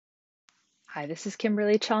Hi, this is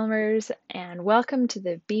Kimberly Chalmers, and welcome to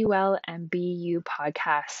the Be Well and Be You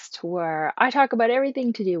podcast, where I talk about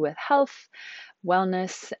everything to do with health,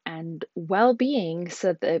 wellness, and well being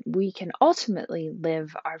so that we can ultimately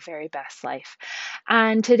live our very best life.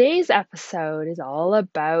 And today's episode is all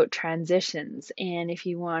about transitions. And if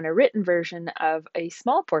you want a written version of a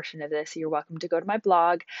small portion of this, you're welcome to go to my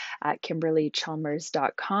blog at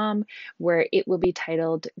kimberlychalmers.com, where it will be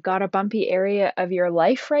titled Got a Bumpy Area of Your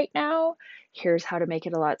Life Right Now? Here's how to make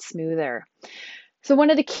it a lot smoother. So, one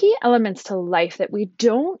of the key elements to life that we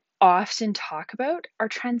don't often talk about are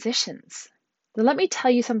transitions. So, let me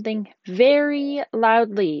tell you something very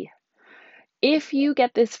loudly. If you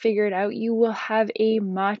get this figured out, you will have a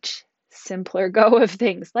much simpler go of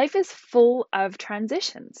things. Life is full of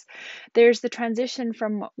transitions. There's the transition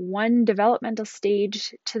from one developmental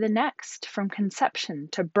stage to the next, from conception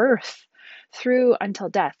to birth through until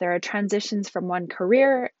death. There are transitions from one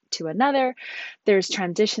career to another. There's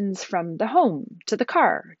transitions from the home to the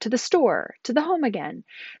car to the store to the home again.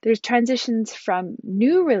 There's transitions from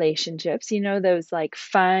new relationships, those like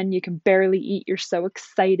fun, you can barely eat, you're so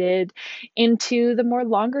excited, into the more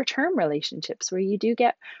longer term relationships where you do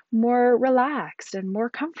get more relaxed and more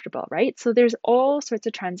comfortable, right? So there's all sorts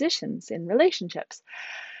of transitions in relationships.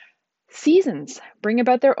 Seasons bring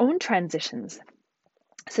about their own transitions,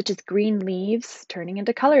 such as green leaves turning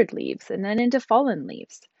into colored leaves and then into fallen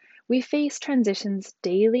leaves. We face transitions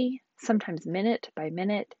daily, sometimes minute by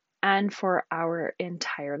minute, and for our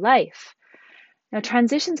entire life. Now,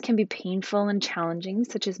 transitions can be painful and challenging,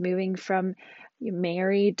 such as moving from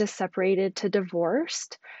married to separated to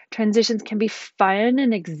divorced. Transitions can be fun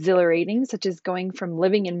and exhilarating, such as going from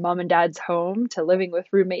living in mom and dad's home to living with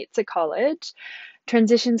roommates at college.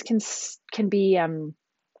 Transitions can be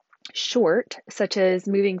short, such as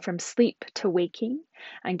moving from sleep to waking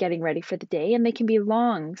and getting ready for the day, and they can be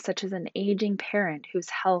long, such as an aging parent whose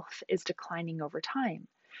health is declining over time.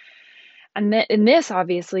 And this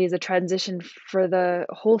obviously is a transition for the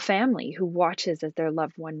whole family who watches as their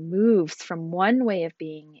loved one moves from one way of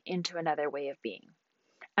being into another way of being.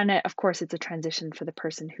 And of course, it's a transition for the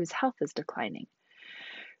person whose health is declining.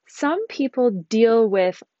 Some people deal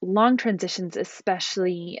with long transitions,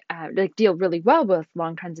 especially deal really well with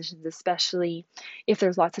long transitions, especially if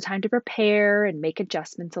there's lots of time to prepare and make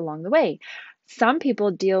adjustments along the way. Some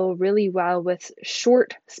people deal really well with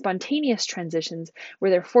short, spontaneous transitions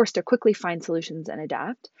where they're forced to quickly find solutions and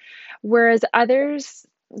adapt, whereas others,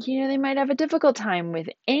 they might have a difficult time with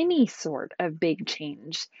any sort of big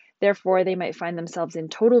change. Therefore, they might find themselves in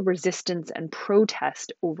total resistance and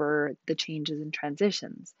protest over the changes and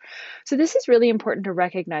transitions. So, this is really important to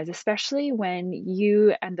recognize, especially when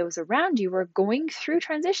you and those around you are going through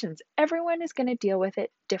transitions. Everyone is going to deal with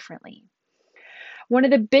it differently. One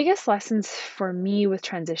of the biggest lessons for me with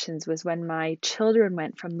transitions was when my children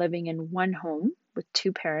went from living in one home with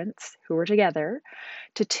two parents who were together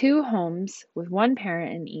to two homes with one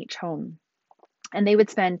parent in each home. And they would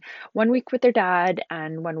spend 1 week with their dad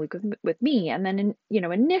and 1 week with me. And then,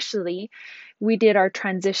 initially we did our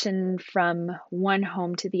transition from one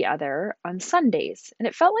home to the other on Sundays. And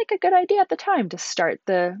it felt like a good idea at the time to start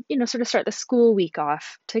start the school week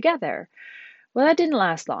off together. Well, that didn't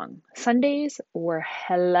last long. Sundays were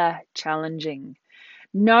hella challenging.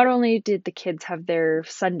 Not only did the kids have their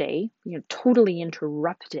Sunday, totally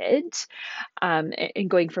interrupted, in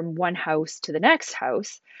going from one house to the next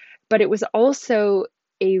house, but it was also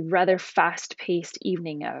a rather fast-paced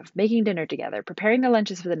evening of making dinner together, preparing their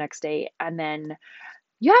lunches for the next day, and then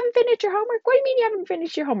you haven't finished your homework? What do you mean you haven't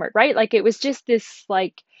finished your homework, right? Like it was just this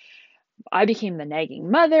like I became the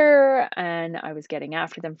nagging mother and I was getting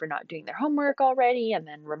after them for not doing their homework already and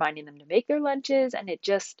then reminding them to make their lunches, and it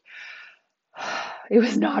just it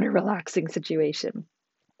was not a relaxing situation.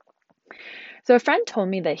 So a friend told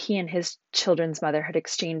me that he and his children's mother had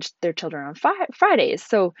exchanged their children on Fridays.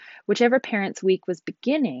 So whichever parent's week was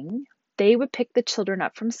beginning, they would pick the children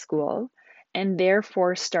up from school and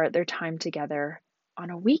therefore start their time together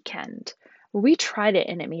on a weekend. Well, we tried it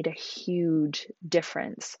and it made a huge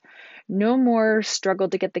difference. No more struggle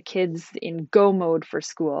to get the kids in go mode for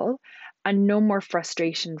school, and no more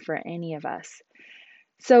frustration for any of us.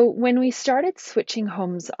 So when we started switching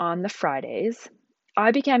homes on the Fridays,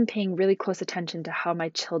 I began paying really close attention to how my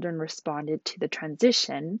children responded to the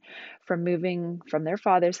transition from moving from their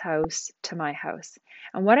father's house to my house.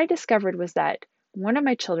 And what I discovered was that one of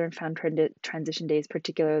my children found transition days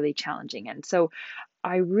particularly challenging. And so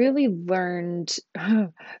I really learned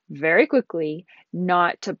very quickly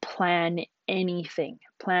not to plan anything,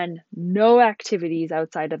 plan no activities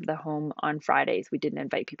outside of the home on Fridays. We didn't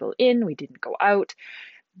invite people in, we didn't go out.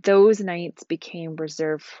 those nights became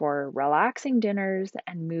reserved for relaxing dinners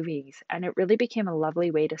and movies, and it really became a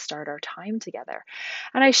lovely way to start our time together.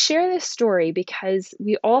 And I share this story because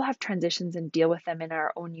we all have transitions and deal with them in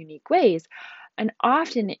our own unique ways. And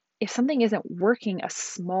often, if something isn't working, a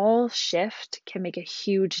small shift can make a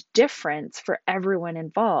huge difference for everyone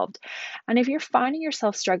involved. And if you're finding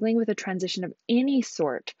yourself struggling with a transition of any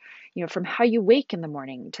sort, from how you wake in the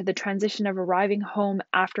morning to the transition of arriving home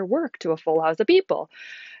after work to a full house of people,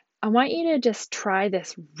 I want you to just try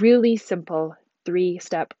this really simple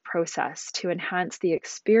 3-step process to enhance the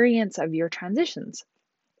experience of your transitions.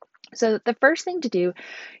 So, the first thing to do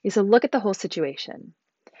is to look at the whole situation.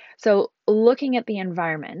 So, looking at the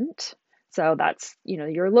environment, so that's,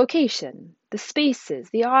 your location, the spaces,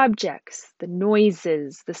 the objects, the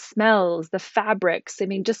noises, the smells, the fabrics. I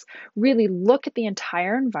mean, just really look at the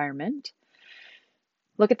entire environment.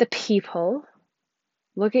 Look at the people.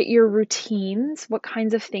 Look at your routines. What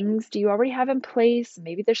kinds of things do you already have in place?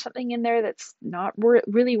 Maybe there's something in there that's not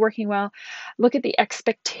really working well. Look at the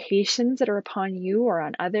expectations that are upon you or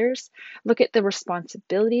on others. Look at the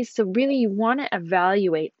responsibilities. So, really, you want to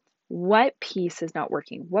evaluate what piece is not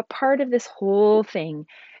working. What part of this whole thing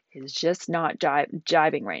is just not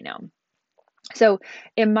jibing right now? So,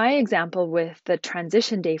 in my example with the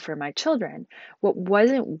transition day for my children, what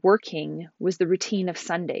wasn't working was the routine of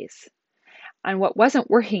Sundays. And what wasn't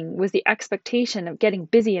working was the expectation of getting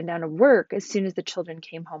busy and down to work as soon as the children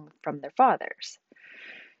came home from their fathers.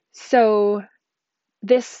 So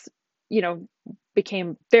this,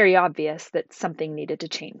 became very obvious that something needed to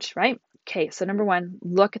change, right? Okay, so number one,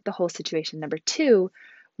 look at the whole situation. Number two,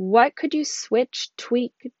 what could you switch,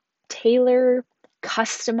 tweak, tailor,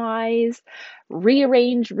 customize,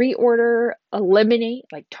 rearrange, reorder, eliminate,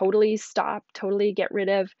 like totally stop, totally get rid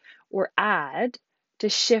of, or add to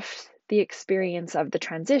shift the experience of the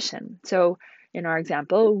transition? So, in our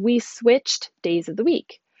example, we switched days of the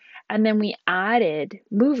week. And then we added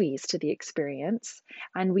movies to the experience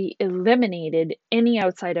and we eliminated any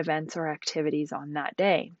outside events or activities on that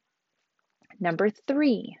day. Number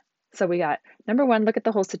three. So we got number one, look at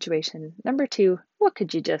the whole situation. Number two, what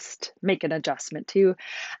could you just make an adjustment to?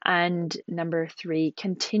 And number three,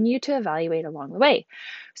 continue to evaluate along the way.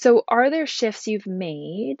 So are there shifts you've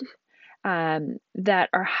made that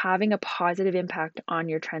are having a positive impact on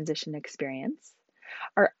your transition experience?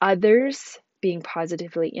 Are others being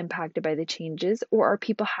positively impacted by the changes, or are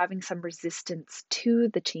people having some resistance to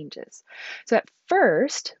the changes? So at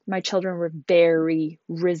first, my children were very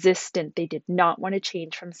resistant. They did not want to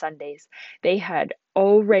change from Sundays. They had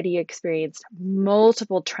already experienced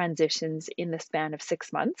multiple transitions in the span of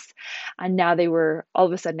 6 months, and now they were all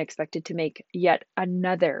of a sudden expected to make yet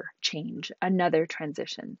another change, another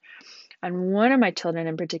transition. And one of my children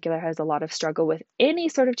in particular has a lot of struggle with any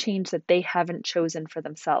sort of change that they haven't chosen for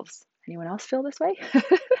themselves. Anyone else feel this way?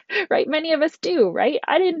 Right? Many of us do, right?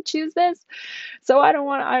 I didn't choose this, so I don't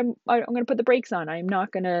want. I'm going to put the brakes on. I'm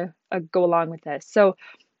not going to go along with this. So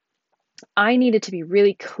I needed to be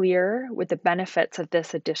really clear with the benefits of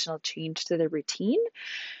this additional change to the routine,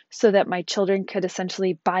 so that my children could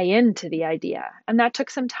essentially buy into the idea. And that took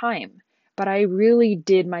some time, but I really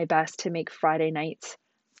did my best to make Friday nights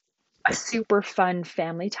a super fun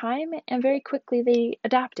family time, and very quickly they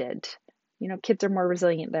adapted. Kids are more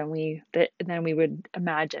resilient than we would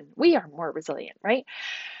imagine. We are more resilient, right?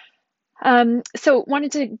 So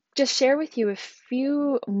wanted to just share with you a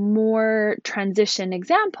few more transition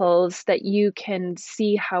examples that you can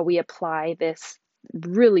see how we apply this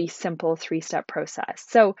really simple 3-step process.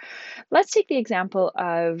 So let's take the example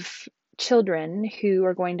of children who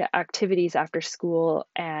are going to activities after school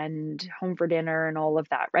and home for dinner and all of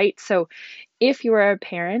that, right? So if you are a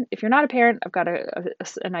parent, if you're not a parent, I've got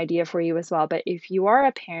an idea for you as well. But if you are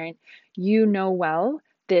a parent, you know well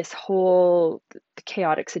this whole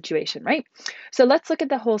chaotic situation, right? So let's look at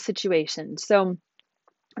the whole situation. So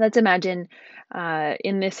let's imagine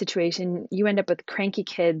in this situation, you end up with cranky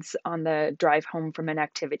kids on the drive home from an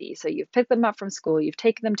activity. So you've picked them up from school, you've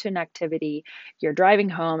taken them to an activity, you're driving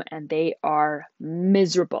home, and they are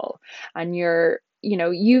miserable. And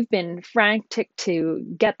you've been frantic to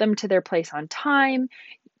get them to their place on time.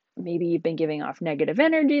 Maybe you've been giving off negative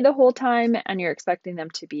energy the whole time and you're expecting them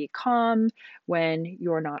to be calm when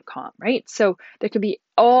you're not calm, right? So there could be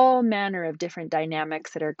all manner of different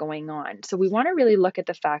dynamics that are going on. So we want to really look at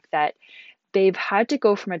the fact that they've had to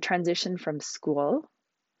go from a transition from school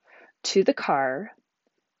to the car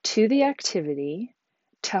to the activity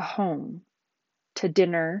to home to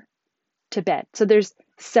dinner to bed. So there's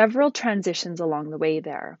several transitions along the way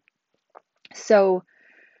there. So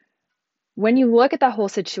When you look at that whole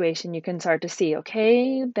situation, you can start to see,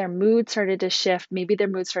 okay, their mood started to shift. Maybe their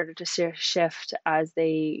mood started to shift as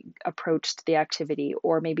they approached the activity,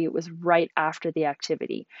 or maybe it was right after the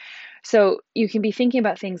activity. So you can be thinking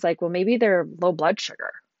about things like, well, maybe they're low blood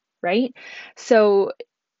sugar, right? So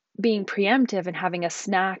being preemptive and having a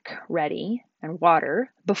snack ready and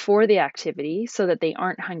water before the activity so that they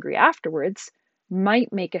aren't hungry afterwards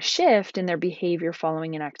might make a shift in their behavior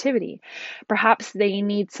following an activity. Perhaps they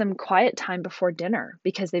need some quiet time before dinner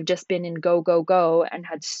because they've just been in go, go, go and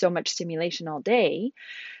had so much stimulation all day.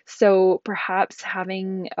 So perhaps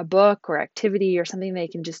having a book or activity or something they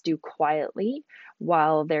can just do quietly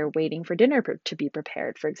while they're waiting for dinner to be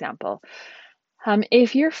prepared, for example.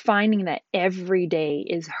 If you're finding that every day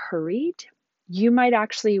is hurried, you might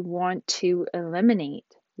actually want to eliminate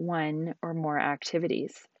one or more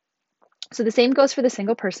activities. So the same goes for the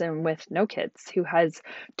single person with no kids who has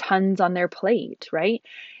tons on their plate, right?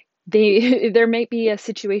 There might be a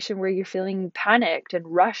situation where you're feeling panicked and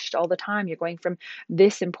rushed all the time. You're going from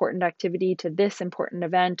this important activity to this important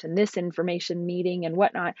event and this information meeting and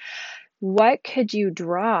whatnot. What could you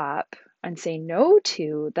drop and say no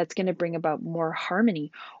to that's going to bring about more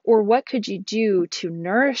harmony? Or what could you do to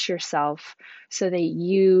nourish yourself so that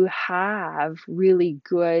you have really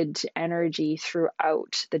good energy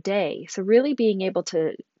throughout the day? So, really being able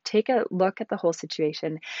to take a look at the whole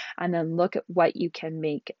situation and then look at what you can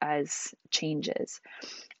make as changes.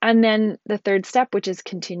 And then the third step, which is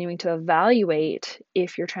continuing to evaluate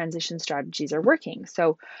if your transition strategies are working.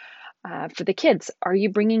 So, for the kids, are you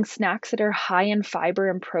bringing snacks that are high in fiber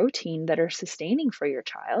and protein that are sustaining for your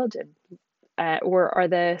child? Or are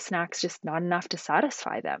the snacks just not enough to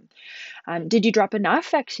satisfy them? Did you drop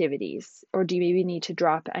enough activities, or do you maybe need to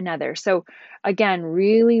drop another? So, again,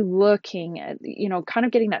 really looking at, kind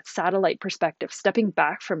of getting that satellite perspective, stepping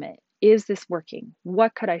back from it. Is this working?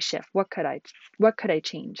 What could I shift? What could I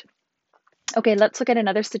change? Okay, let's look at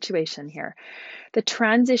another situation here. The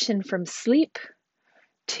transition from sleep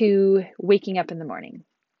to waking up in the morning.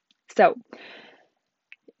 So,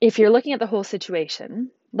 if you're looking at the whole situation,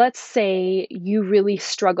 let's say you really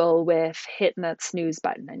struggle with hitting that snooze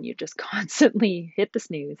button and you just constantly hit the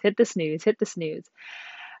snooze, hit the snooze, hit the snooze.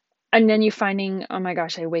 And then you're finding, oh my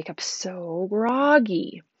gosh, I wake up so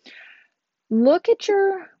groggy. Look at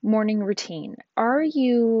your morning routine. Are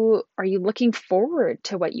you looking forward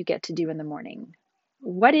to what you get to do in the morning?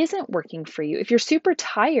 What isn't working for you? If you're super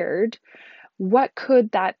tired, what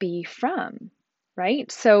could that be from?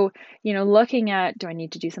 Right? So, looking at, do I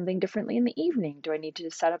need to do something differently in the evening? Do I need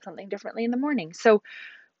to set up something differently in the morning? So,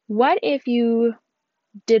 what if you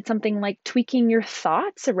did something like tweaking your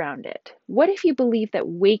thoughts around it? What if you believe that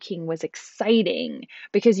waking was exciting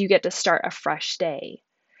because you get to start a fresh day?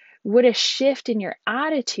 Would a shift in your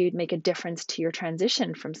attitude make a difference to your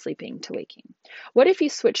transition from sleeping to waking? What if you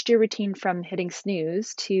switched your routine from hitting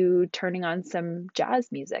snooze to turning on some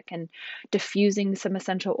jazz music and diffusing some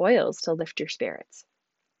essential oils to lift your spirits?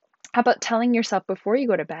 How about telling yourself before you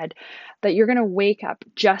go to bed that you're going to wake up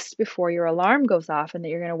just before your alarm goes off and that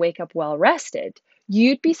you're going to wake up well rested?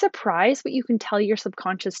 You'd be surprised what you can tell your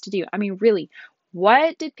subconscious to do. I mean, really,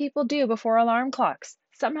 what did people do before alarm clocks?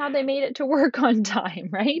 Somehow they made it to work on time,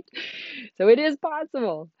 right? So it is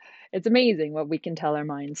possible. It's amazing what we can tell our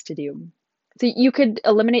minds to do. So you could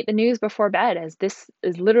eliminate the news before bed, as this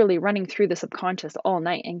is literally running through the subconscious all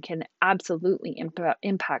night and can absolutely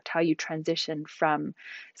impact how you transition from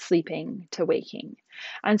sleeping to waking.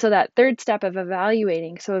 And so that third step of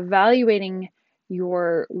evaluating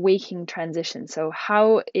your waking transition. So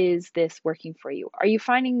how is this working for you? Are you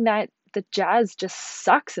finding that the jazz just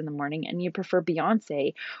sucks in the morning and you prefer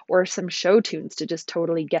Beyonce or some show tunes to just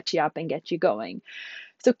totally get you up and get you going?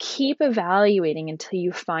 So keep evaluating until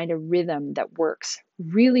you find a rhythm that works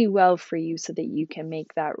really well for you so that you can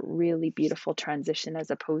make that really beautiful transition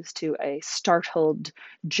as opposed to a startled,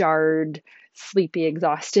 jarred, sleepy,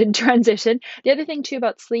 exhausted transition. The other thing too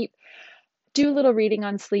about sleep, do a little reading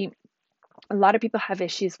on sleep. A lot of people have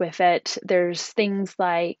issues with it. There's things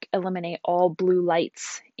like eliminate all blue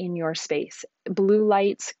lights in your space. Blue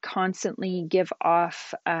lights constantly give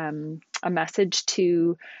off a message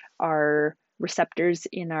to our receptors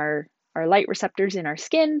in our light receptors in our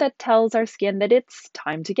skin that tells our skin that it's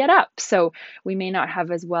time to get up. So we may not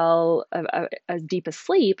have as deep a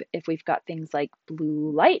sleep if we've got things like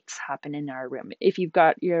blue lights happen in our room. If you've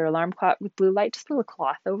got your alarm clock with blue light, just put a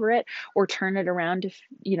cloth over it or turn it around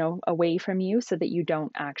away from you so that you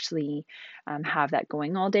don't actually have that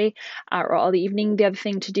going all day or all the evening. The other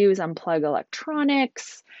thing to do is unplug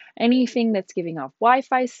electronics. Anything that's giving off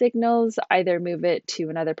Wi-Fi signals, either move it to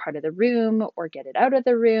another part of the room or get it out of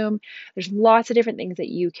the room. There's lots of different things that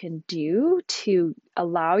you can do to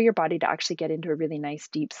allow your body to actually get into a really nice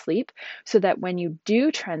deep sleep so that when you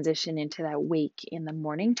do transition into that wake in the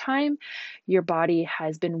morning time, your body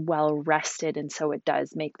has been well rested. And so it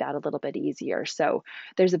does make that a little bit easier. So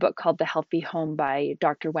there's a book called The Healthy Home by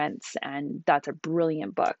Dr. Wentz, and that's a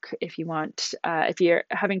brilliant book. If you want, if you're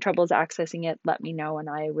having troubles accessing it, let me know, and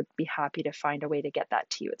I would be happy to find a way to get that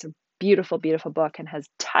to you. It's a beautiful, beautiful book and has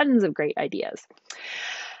tons of great ideas.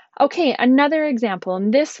 Okay, another example,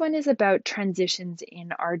 and this one is about transitions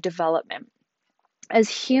in our development. As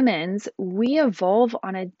humans, we evolve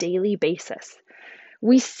on a daily basis.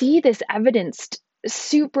 We see this evidenced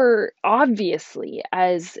super obviously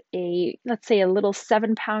as let's say, a little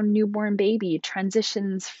 7-pound newborn baby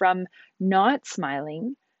transitions from not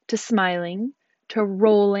smiling to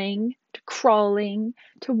rolling to crawling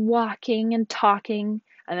to walking and talking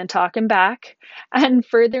and then talking back and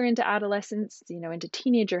further into adolescence, into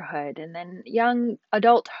teenagerhood and then young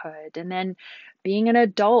adulthood and then being an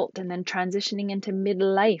adult and then transitioning into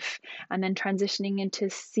midlife and then transitioning into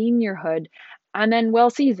seniorhood and then well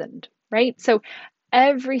seasoned, right? So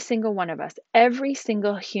every single one of us, every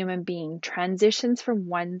single human being transitions from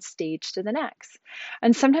one stage to the next.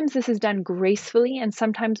 And sometimes this is done gracefully and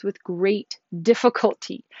sometimes with great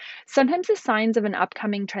difficulty. Sometimes the signs of an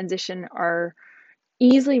upcoming transition are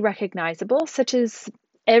easily recognizable, such as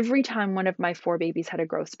every time one of my 4 babies had a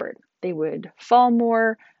growth spurt, they would fall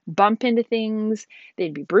more, bump into things,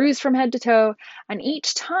 they'd be bruised from head to toe, and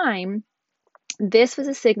each time this was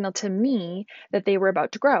a signal to me that they were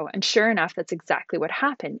about to grow. And sure enough, that's exactly what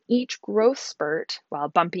happened. Each growth spurt, while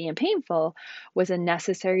bumpy and painful, was a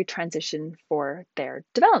necessary transition for their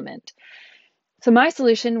development. So my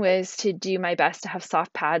solution was to do my best to have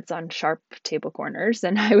soft pads on sharp table corners,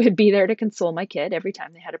 and I would be there to console my kid every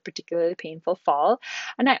time they had a particularly painful fall.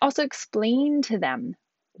 And I also explained to them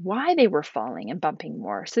why they were falling and bumping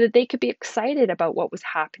more so that they could be excited about what was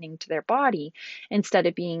happening to their body instead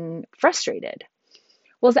of being frustrated.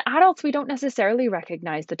 Well, as adults, we don't necessarily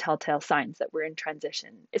recognize the telltale signs that we're in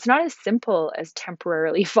transition. It's not as simple as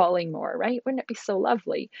temporarily falling more, right? Wouldn't it be so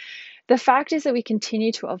lovely? The fact is that we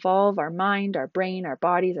continue to evolve our mind, our brain, our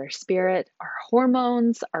bodies, our spirit, our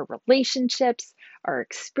hormones, our relationships, our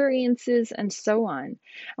experiences, and so on.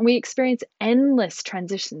 And we experience endless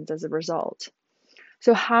transitions as a result.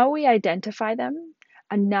 So, how we identify them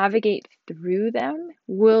and navigate through them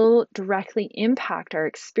will directly impact our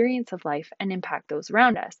experience of life and impact those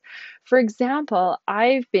around us. For example,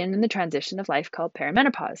 I've been in the transition of life called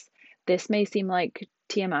perimenopause. This may seem like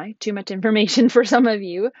TMI, too much information for some of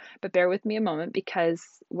you, but bear with me a moment because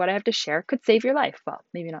what I have to share could save your life. Well,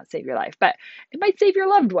 maybe not save your life, but it might save your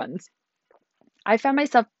loved ones. I found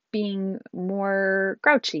myself being more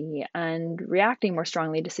grouchy and reacting more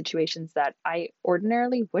strongly to situations that I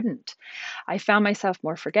ordinarily wouldn't. I found myself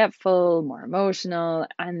more forgetful, more emotional,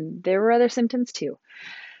 and there were other symptoms too.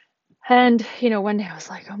 And, one day I was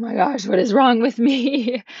like, oh my gosh, what is wrong with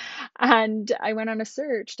me? And I went on a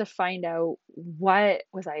search to find out what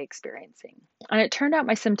was I experiencing. And it turned out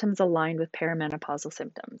my symptoms aligned with perimenopausal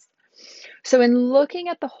symptoms. So in looking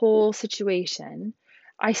at the whole situation,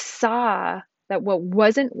 I saw that what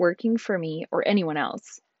wasn't working for me or anyone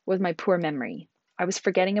else was my poor memory. I was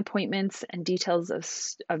forgetting appointments and details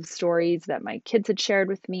of stories that my kids had shared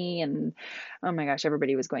with me, and oh my gosh,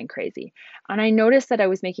 everybody was going crazy. And I noticed that I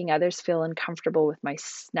was making others feel uncomfortable with my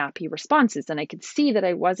snappy responses, and I could see that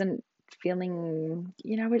I wasn't feeling,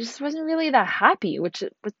 I just wasn't really that happy, which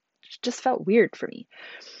just felt weird for me.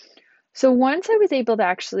 So once I was able to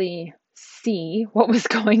actually see what was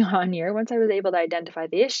going on here, once I was able to identify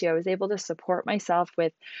the issue, I was able to support myself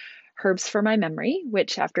with herbs for my memory,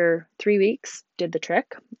 which after 3 weeks did the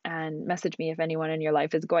trick. And message me if anyone in your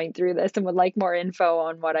life is going through this and would like more info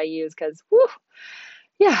on what I use, because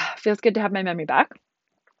yeah, feels good to have my memory back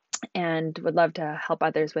and would love to help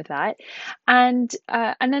others with that. And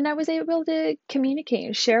then I was able to communicate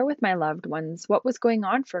and share with my loved ones what was going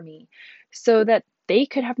on for me so that they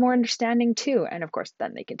could have more understanding too. And of course,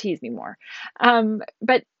 then they could tease me more.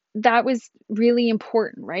 But that was really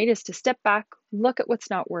important, right? Is to step back, look at what's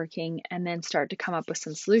not working, and then start to come up with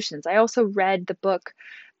some solutions. I also read the book,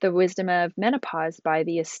 The Wisdom of Menopause by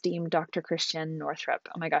the esteemed Dr. Christiane Northrup.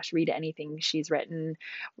 Oh my gosh, read anything she's written,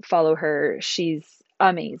 follow her. She's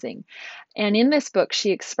amazing. And in this book, she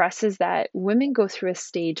expresses that women go through a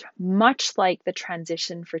stage much like the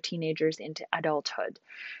transition for teenagers into adulthood.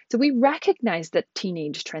 So we recognize that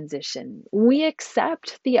teenage transition. We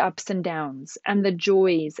accept the ups and downs and the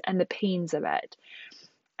joys and the pains of it.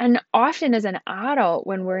 And often as an adult,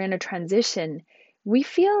 when we're in a transition, we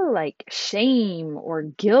feel like shame or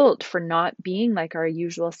guilt for not being like our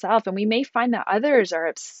usual self. And we may find that others are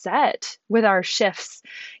upset with our shifts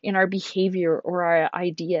in our behavior or our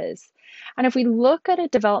ideas. And if we look at a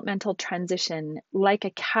developmental transition like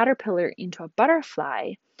a caterpillar into a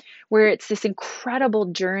butterfly, where it's this incredible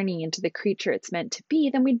journey into the creature it's meant to be,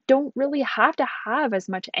 then we don't really have to have as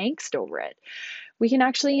much angst over it. We can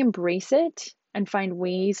actually embrace it and find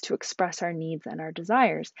ways to express our needs and our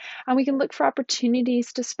desires. And we can look for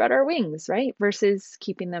opportunities to spread our wings, right? Versus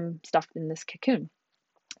keeping them stuffed in this cocoon.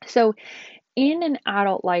 So, in an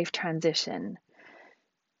adult life transition,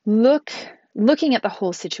 looking at the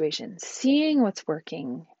whole situation, seeing what's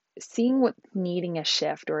working, seeing what's needing a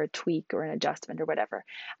shift or a tweak or an adjustment or whatever,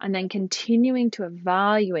 and then continuing to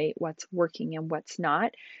evaluate what's working and what's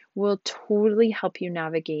not will totally help you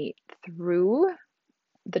navigate through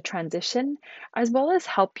the transition as well as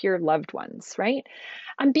help your loved ones, right?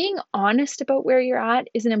 And being honest about where you're at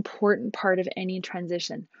is an important part of any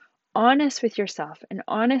transition. Honest with yourself and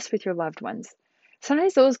honest with your loved ones.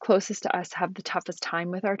 Sometimes those closest to us have the toughest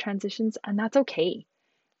time with our transitions, and that's okay.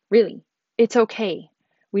 Really, it's okay.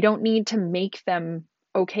 We don't need to make them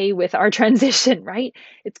okay with our transition, right?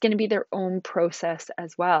 It's going to be their own process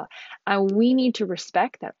as well. And we need to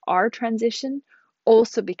respect that our transition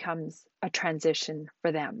also becomes a transition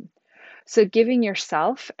for them. So, giving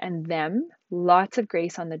yourself and them lots of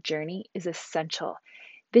grace on the journey is essential.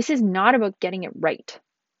 This is not about getting it right,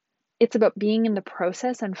 it's about being in the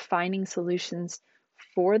process and finding solutions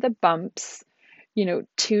for the bumps,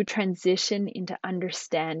 to transition into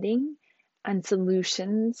understanding and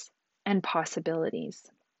solutions and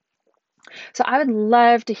possibilities. So I would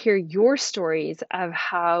love to hear your stories of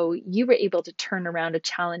how you were able to turn around a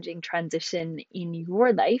challenging transition in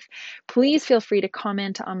your life. Please feel free to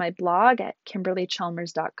comment on my blog at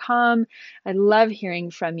kimberlychalmers.com. I love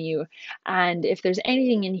hearing from you. And if there's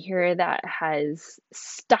anything in here that has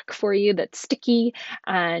stuck for you, that's sticky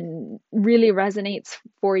and really resonates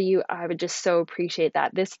for you, I would just so appreciate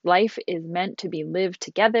that. This life is meant to be lived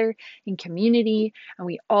together in community, and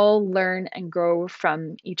we all learn and grow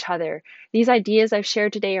from each other. These ideas I've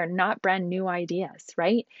shared today are not brand new ideas,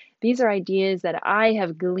 right? These are ideas that I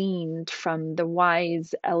have gleaned from the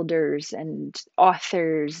wise elders and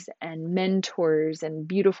authors and mentors and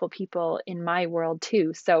beautiful people in my world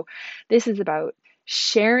too. So this is about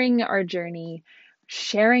sharing our journey,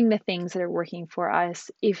 sharing the things that are working for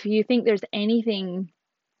us. If you think there's anything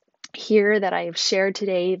here that I have shared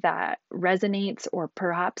today that resonates or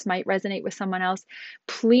perhaps might resonate with someone else,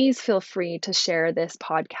 please feel free to share this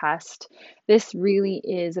podcast. This really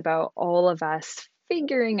is about all of us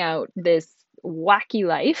figuring out this wacky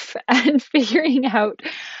life and figuring out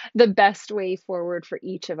the best way forward for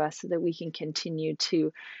each of us so that we can continue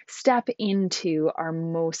to step into our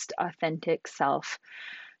most authentic self.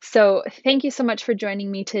 So, thank you so much for joining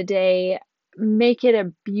me today. Make it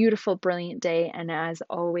a beautiful, brilliant day. And as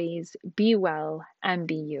always, be well and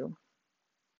be you.